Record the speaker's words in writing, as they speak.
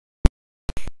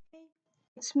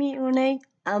It's me, Renee.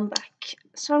 I'm back.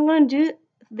 So I'm gonna do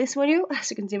this video,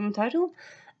 as you can see from the title.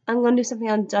 I'm gonna do something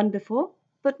I've done before,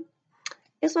 but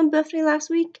it's my birthday last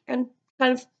week, and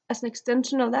kind of as an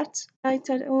extension of that, I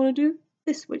decided I want to do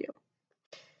this video.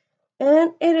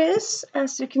 And it is,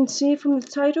 as you can see from the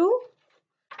title.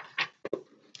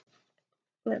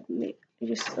 Let me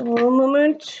just a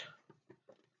moment.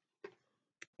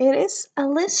 It is a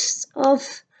list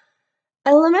of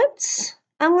elements,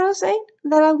 I'm gonna say,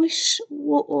 that I wish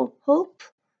or hope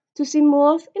to see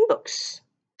more of in books.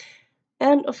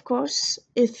 And of course,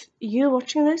 if you're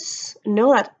watching this,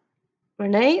 know that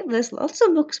Renee, there's lots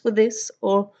of books with this,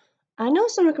 or I know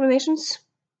some recommendations,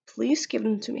 please give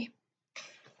them to me.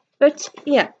 But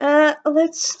yeah,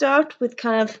 let's start with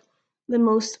kind of the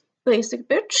most basic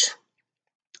bit.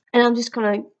 And I'm just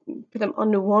gonna put them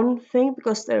under one thing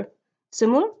because they're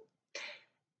similar.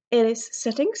 It is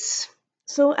settings.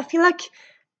 So I feel like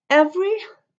every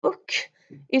book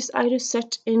is either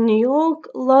set in New York,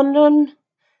 London,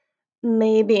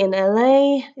 maybe in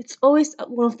LA. It's always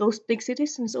one of those big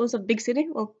cities, and it's always a big city.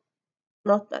 Well,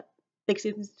 not that big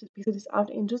cities, just big cities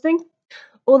aren't interesting.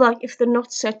 Or like if they're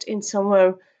not set in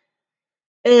somewhere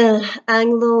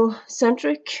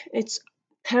Anglo-centric, it's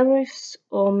Paris,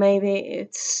 or maybe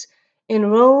it's in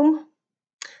Rome.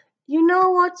 You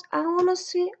know what I want to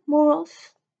see more of?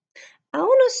 I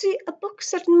want to see a book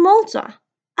set in Malta.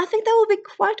 I think that would be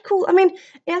quite cool. I mean,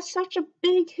 it has such a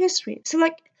big history. So,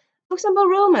 like, for example,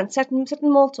 romance set in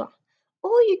Malta.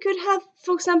 Or you could have,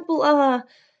 for example,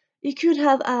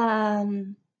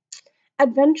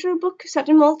 adventure book set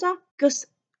in Malta because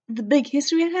the big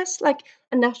history it has, like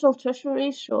a national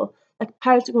treasure-ish or like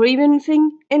Pirates of the Caribbean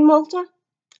thing in Malta.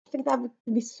 I think that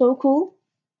would be so cool.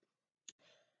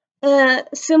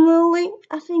 Similarly,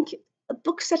 I think a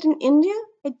book set in India.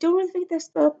 I don't really think there's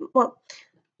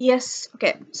yes,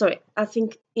 okay, sorry. I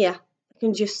think I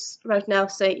can just right now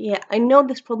say I know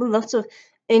there's probably lots of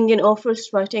Indian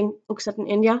authors writing books set in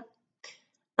India.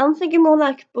 I'm thinking more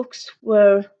like books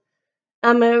where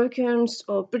Americans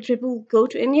or British people go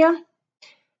to India.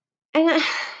 And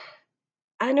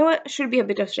I know I should be a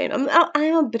bit ashamed. I'm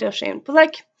a bit ashamed, but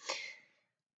like,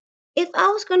 if I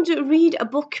was going to read a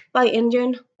book by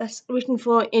Indian that's written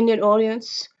for Indian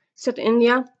audience set in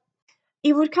India,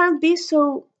 it would kind of be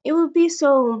so. It would be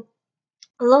so.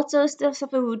 Lots of stuff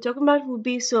we were talking about would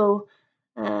be so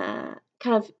kind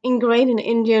of ingrained in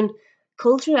Indian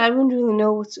culture. I wouldn't really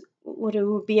know what it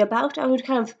would be about. I would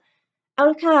kind of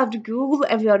have to Google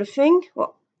every other thing.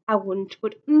 Well, I wouldn't,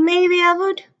 but maybe I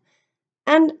would.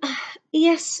 And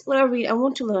yes, when I read, I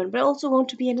want to learn, but I also want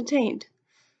to be entertained.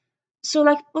 So,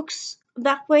 like books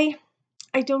that way,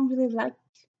 I don't really like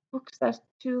books that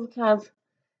too kind of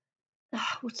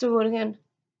what's the word again?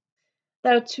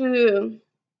 That are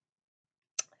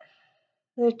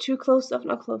they're too close off,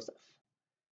 not close off.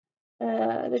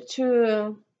 They're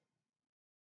too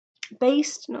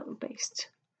based, not based.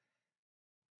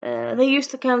 They use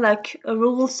the kind of like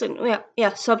rules and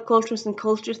subcultures and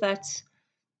cultures that's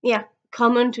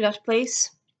common to that place.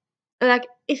 And like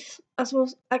if I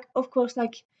suppose like of course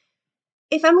like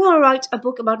if I'm gonna write a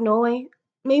book about Norway,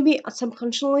 maybe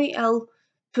subconsciously I'll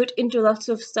put into lots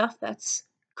of stuff that's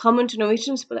common to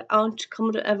Norwegians but aren't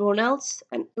common to everyone else,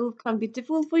 and it will kind of be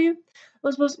difficult for you.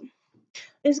 I suppose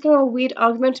it's kind of a weird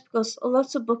argument because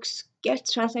lots of books get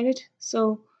translated,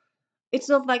 so it's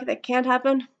not like that can't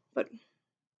happen, but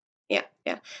yeah.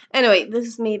 Anyway, this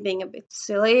is me being a bit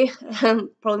silly.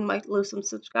 Probably might lose some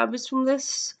subscribers from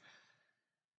this.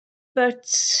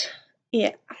 But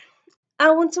yeah.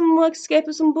 I want some more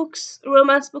escapism books,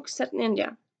 romance books set in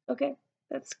India. Okay?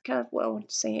 That's kind of what I want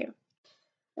to say here.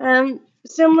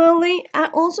 Similarly,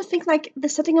 I also think like the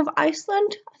setting of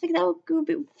Iceland, I think that would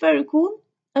be very cool.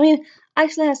 I mean,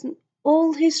 Iceland has an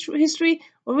old history,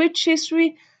 a rich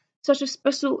history, such a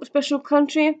special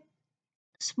country,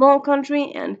 small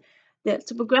country, and the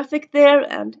topographic there,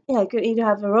 and you could either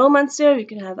have a romance there, you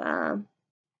could have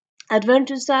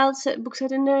adventure style book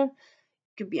set in there, it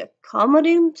could be a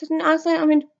comedy set in Iceland. I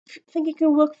mean, I think it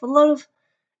can work for a lot of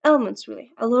elements,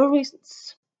 really, a lot of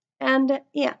reasons, and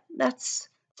that's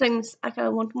things I kind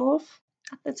of want more of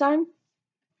at the time.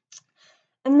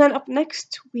 And then up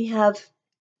next we have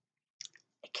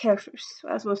characters,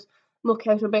 as was more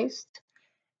character based,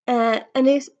 and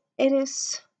it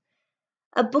is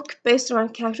a book based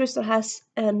around characters that has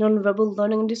a non-verbal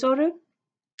learning disorder.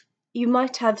 You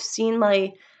might have seen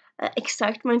my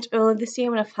excitement earlier this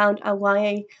year when I found a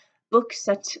YA book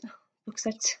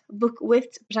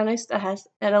with protagonist that has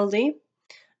NLD,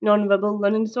 non-verbal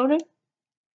learning disorder,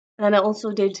 and I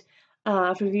also did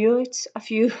review it a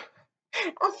few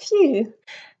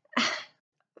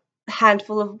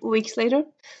handful of weeks later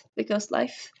because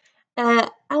life. I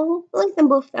will link them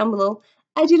both down below.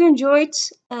 I did enjoy it,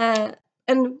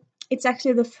 and it's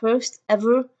actually the first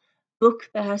ever book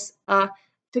that has a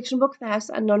fiction book that has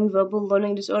a non-verbal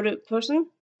learning disorder person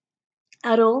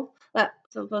at all. That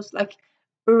suppose like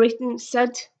written,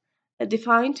 said,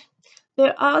 defined.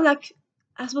 There are like,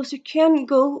 I suppose you can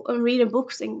go and read a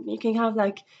book and you can have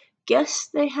like guess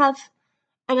they have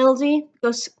NLD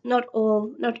because not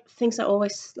things are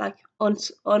always like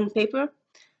on paper.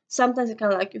 Sometimes it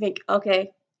kind of like you think,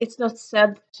 okay, it's not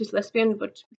said she's lesbian,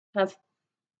 but kind of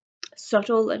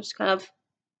subtle and just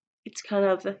it's kind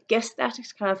of guessed at.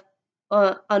 It's kind of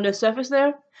on the surface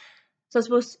there. So I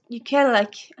suppose you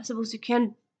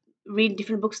can read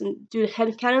different books and do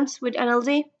headcanons with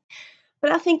NLD.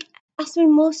 But I think as with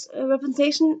most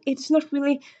representation, it's not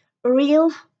really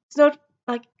real. It's not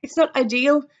it's not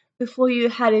ideal before you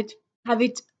have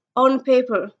it on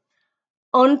paper.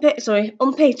 On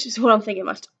page is what I'm thinking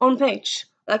about. On page,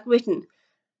 like written.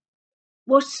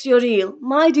 What's your deal?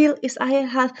 My deal is I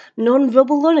have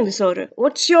non-verbal learning disorder.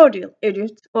 What's your deal,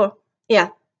 idiot? Or yeah,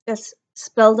 that's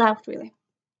spelled out really.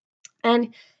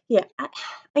 And yeah, I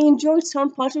enjoyed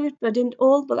some part of it, but I didn't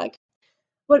all. But like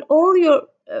when all your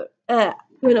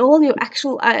when all your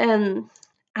actual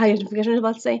identification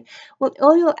about to say when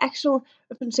all your actual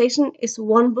representation is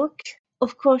one book,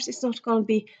 of course it's not going to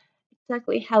be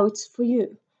exactly how it's for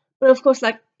you. But of course,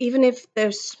 like even if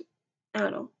there's I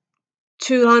don't know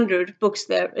 200 books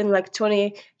there in like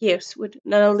 20 years with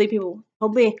non-LD people,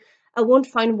 probably I won't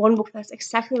find one book that's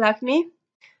exactly like me.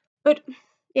 But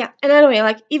yeah, and anyway,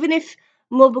 like even if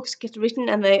more books get written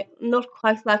and they're not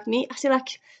quite like me, I feel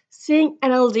like seeing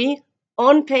NLD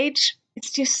on page,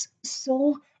 it's just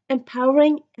so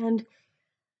empowering and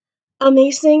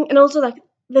amazing. And also like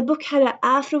the book had an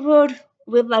afterword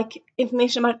with like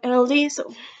information about NLD.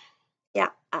 So yeah,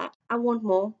 I want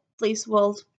more. Please,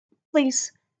 world.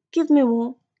 Please give me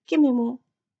more. Give me more.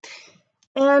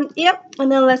 And yep,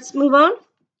 and then let's move on.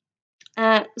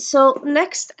 So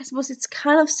next, I suppose it's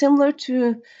kind of similar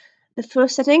to the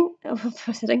first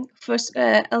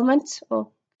element or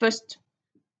first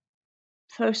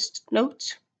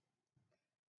note,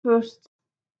 first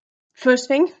first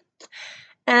thing,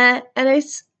 and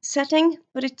it's setting,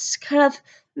 but it's kind of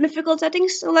mythical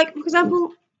settings. So, like for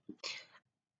example,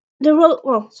 the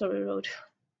road,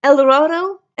 El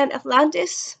Dorado and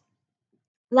Atlantis.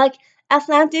 Like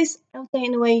Atlantis, I would say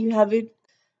in a way you have it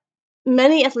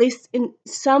many, at least in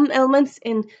some elements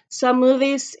in some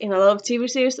movies, in a lot of TV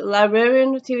series. The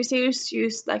Librarian TV series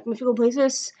used like mythical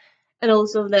places, and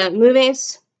also the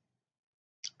movies.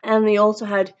 And what's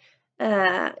the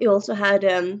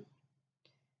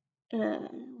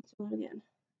one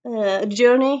again?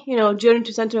 Journey, Journey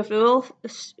to Center of the Earth,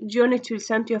 Journey to the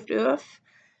Center of the Earth,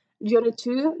 Journey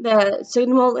 2, the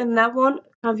signal in that one.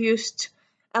 I've used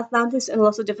Atlantis and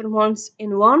lots of different ones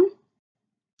in one.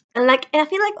 And like I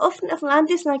feel like often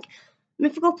Atlantis, like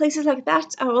mythical places like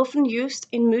that, are often used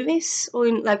in movies or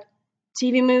in like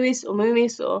TV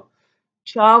movies or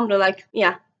Charmed or like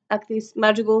these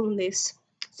magical and these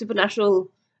supernatural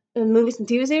movies and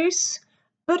TV series.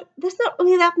 But there's not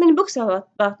really that many books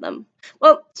about them.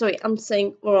 Well, sorry, I'm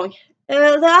saying wrong.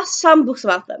 There are some books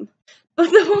about them, but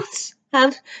the ones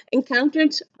I've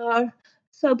encountered are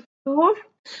subpar.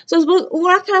 So I suppose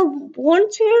what I kind of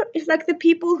want here is like the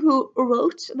people who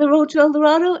wrote The Road to El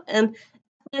Dorado and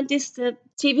this the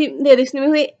Disney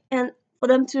movie, and for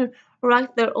them to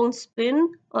write their own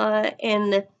spin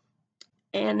in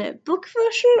a book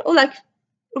version, or like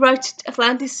write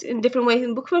Atlantis in different ways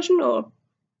in book version, or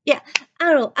yeah, I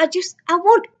don't know. I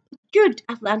want good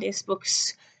Atlantis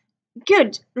books,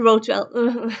 good Road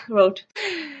to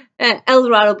El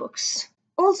Dorado books.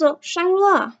 Also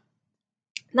Shangri-La,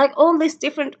 like all these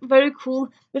different very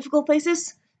cool mythical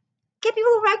places. Can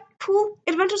people write cool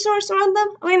adventure stories around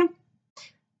them? I mean,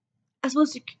 I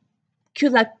suppose you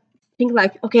could like think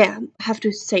like, okay, I have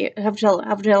to say it, I have to tell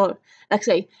her, like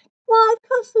say, Clive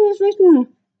Cussler is written.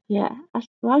 Yeah, I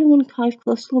tried one Clive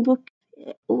Cussler book.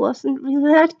 It wasn't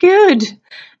really that good.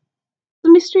 The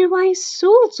mystery why he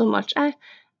sold so much. I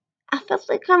felt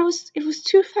like it was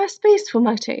too fast paced for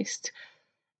my taste.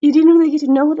 You didn't really get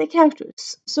to know the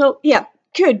characters. So yeah,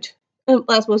 good.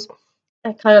 I suppose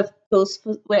that kind of goes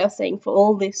for way of saying for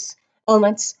all these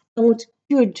elements. I want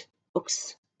good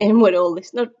books and with all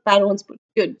this, not bad ones, but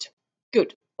good,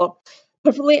 good. Or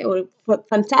preferably or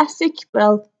fantastic, but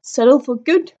I'll settle for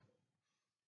good.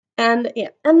 And yeah,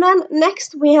 and then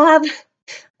next we have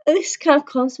this kind of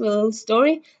comes with a little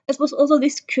story. I suppose also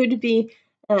this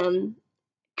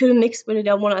couldn't mix with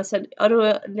the one I said the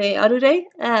other day.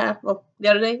 Well, the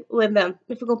other day with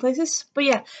mythical places. But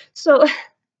yeah, so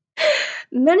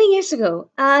many years ago,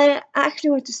 I actually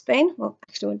went to Spain. Well,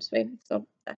 actually went to Spain. It's not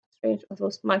that strange. I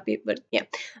suppose might be, but yeah.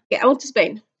 Okay, I went to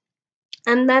Spain,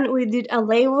 and then we did a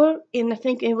layover in, I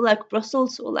think, in like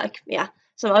Brussels or like, yeah,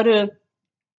 some other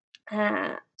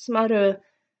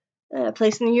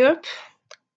place in Europe.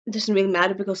 It doesn't really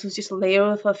matter because it was just a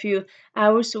layover for a few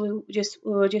hours, so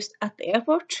we were just at the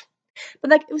airport. But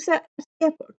like it was at the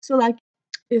airport, so like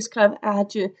it was kind of, I had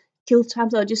to kill time,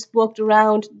 so I just walked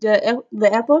around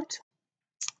the airport,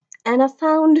 and I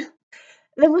found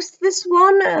there was this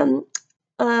one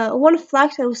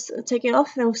flight that was taking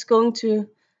off and I was going to.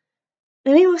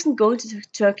 Maybe it wasn't going to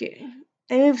Turkey.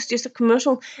 Maybe it was just a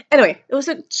commercial. Anyway, it was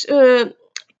a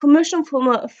commercial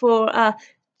for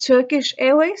Turkish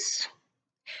Airways,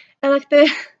 and like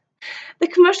the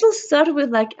commercial started with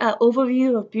like an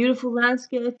overview of beautiful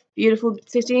landscape, beautiful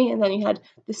city, and then you had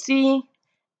the sea,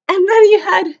 and then you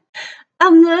had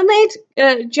a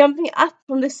mermaid jumping up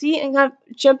from the sea and kind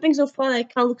of jumping so far that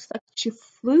it kind of looks like she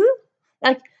flew.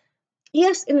 Like,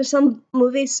 yes, in some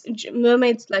movies,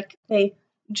 mermaids like they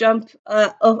jump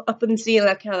up in the sea,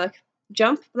 like kind of like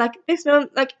jump. Like this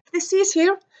like the sea is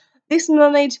here. This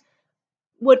mermaid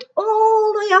went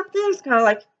all the way up there. It's kind of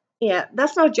like, yeah,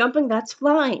 that's not jumping, that's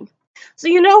flying. So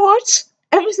you know what?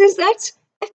 Ever since that,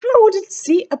 I kind of wanted to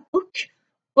see a book.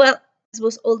 Well, I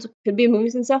suppose also could be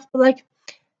movies and stuff, but like,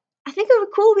 I think it would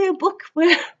be cool to be a book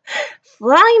where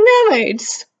flying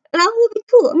mermaids. That would be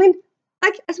cool. I mean,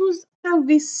 like, I suppose that would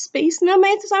be space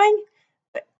mermaids or something.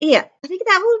 But yeah, I think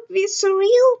that would be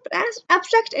surreal, but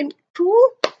abstract and cool.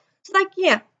 So like,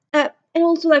 yeah, and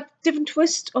also like different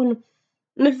twist on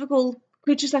mythical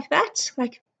creatures like that.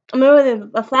 Like, I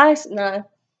remember the flies and I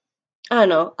don't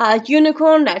know, a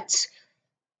unicorn that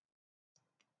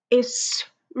is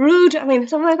rude. I mean,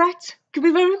 something like that could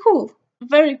be very cool.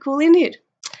 Very cool indeed.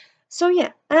 So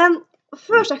yeah,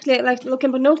 first actually, like looking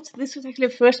at my notes, this was actually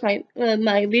first my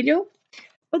video,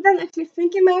 but then actually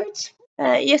thinking about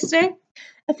it yesterday,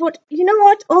 I thought, you know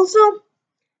what? Also,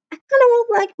 I kind of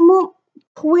want like more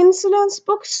coincidence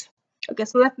books. Okay,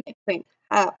 so let me explain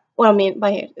what I mean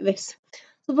by this.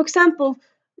 So, for example,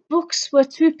 books where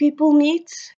two people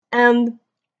meet and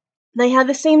they have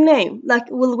the same name, like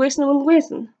Will Wilson and Will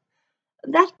Wilson.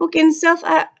 That book in itself,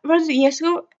 I read it years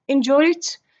ago, enjoyed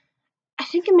it. I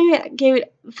think I maybe gave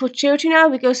it for charity now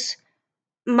because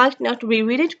might not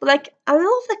reread it, but like I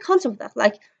love the concept of that.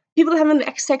 Like people having the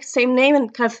exact same name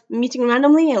and kind of meeting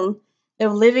randomly and they're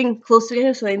living close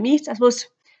together, so they meet. I suppose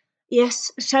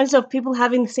yes, chances of people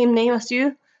having the same name as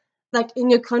you, like in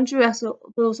your country, as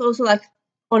well as also like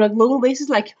on a global basis,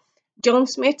 like John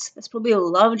Smith. There's probably a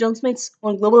lot of John Smiths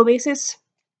on a global basis.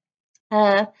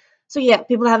 Uh, so yeah,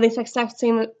 people having the exact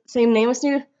same name as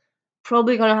you,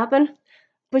 probably gonna happen.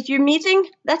 But your meeting,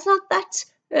 that's not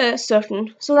that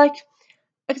certain. So like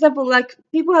example, like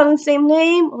people having the same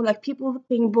name, or like people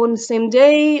being born the same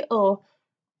day, or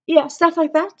yeah, stuff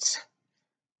like that.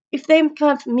 If they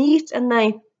kind of meet and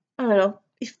they, I don't know,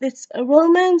 if it's a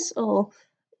romance or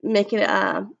make it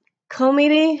a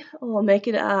comedy or make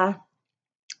it a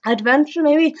adventure,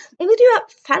 maybe do a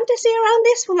fantasy around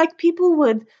this for like people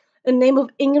with the name of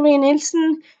Ingrid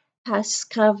Nielsen has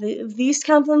kind of these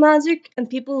kinds of magic, and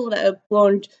people that are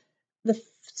born the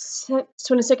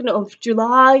 22nd of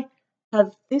July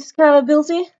have this kind of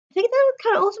ability. I think that would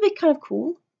kind of also be kind of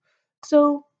cool.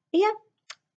 So yeah,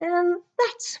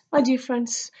 that, my dear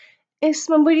friends, is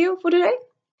my video for today.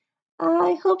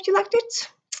 I hope you liked it.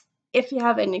 If you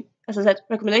have any, as I said,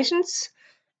 recommendations,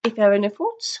 if you have any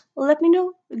thoughts, let me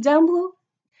know down below.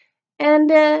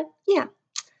 And yeah,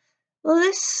 well,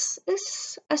 this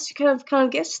is, as you kind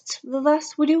of guessed, the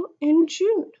last video in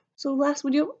June. So last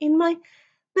video in my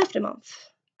birthday month.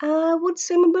 I would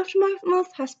say my birthday month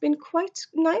has been quite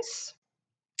nice.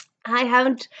 I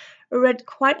haven't read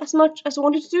quite as much as I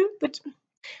wanted to do, but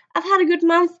I've had a good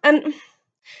month. And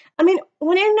I mean,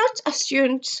 when you're not a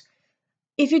student,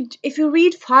 if you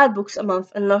read 5 books a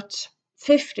month and not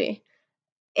 50,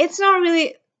 it's not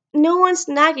really, no one's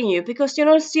nagging you because you're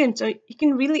not a student, so you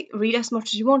can really read as much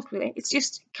as you want. Really, it's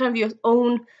just kind of your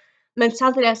own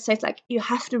mentality that says like you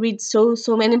have to read so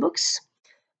many books.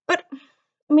 But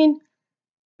I mean,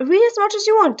 read as much as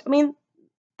you want. I mean,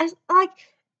 as like,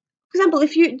 for example,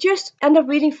 if you just end up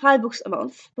reading 5 books a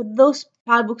month, but those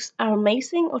 5 books are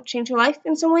amazing or change your life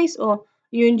in some ways, or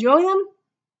you enjoy them,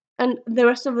 and the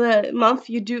rest of the month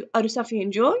you do other stuff you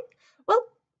enjoy, well,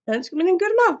 then it's gonna be a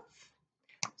good month.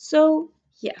 So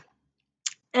yeah,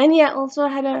 and yeah, also I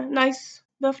had a nice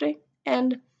birthday,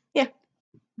 and yeah,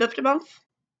 birthday month.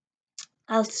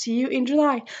 I'll see you in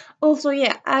July. Also,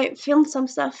 yeah, I filmed some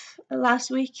stuff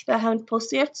last week that I haven't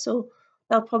posted yet, so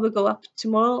that'll probably go up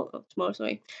tomorrow.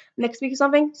 Sorry, next week or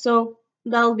something. So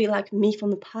that'll be like me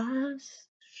from the past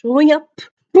showing up.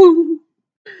 Boom.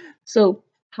 So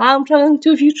I'm traveling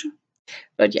to the future.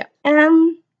 But yeah,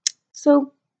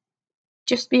 so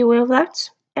just be aware of that.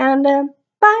 And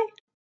bye.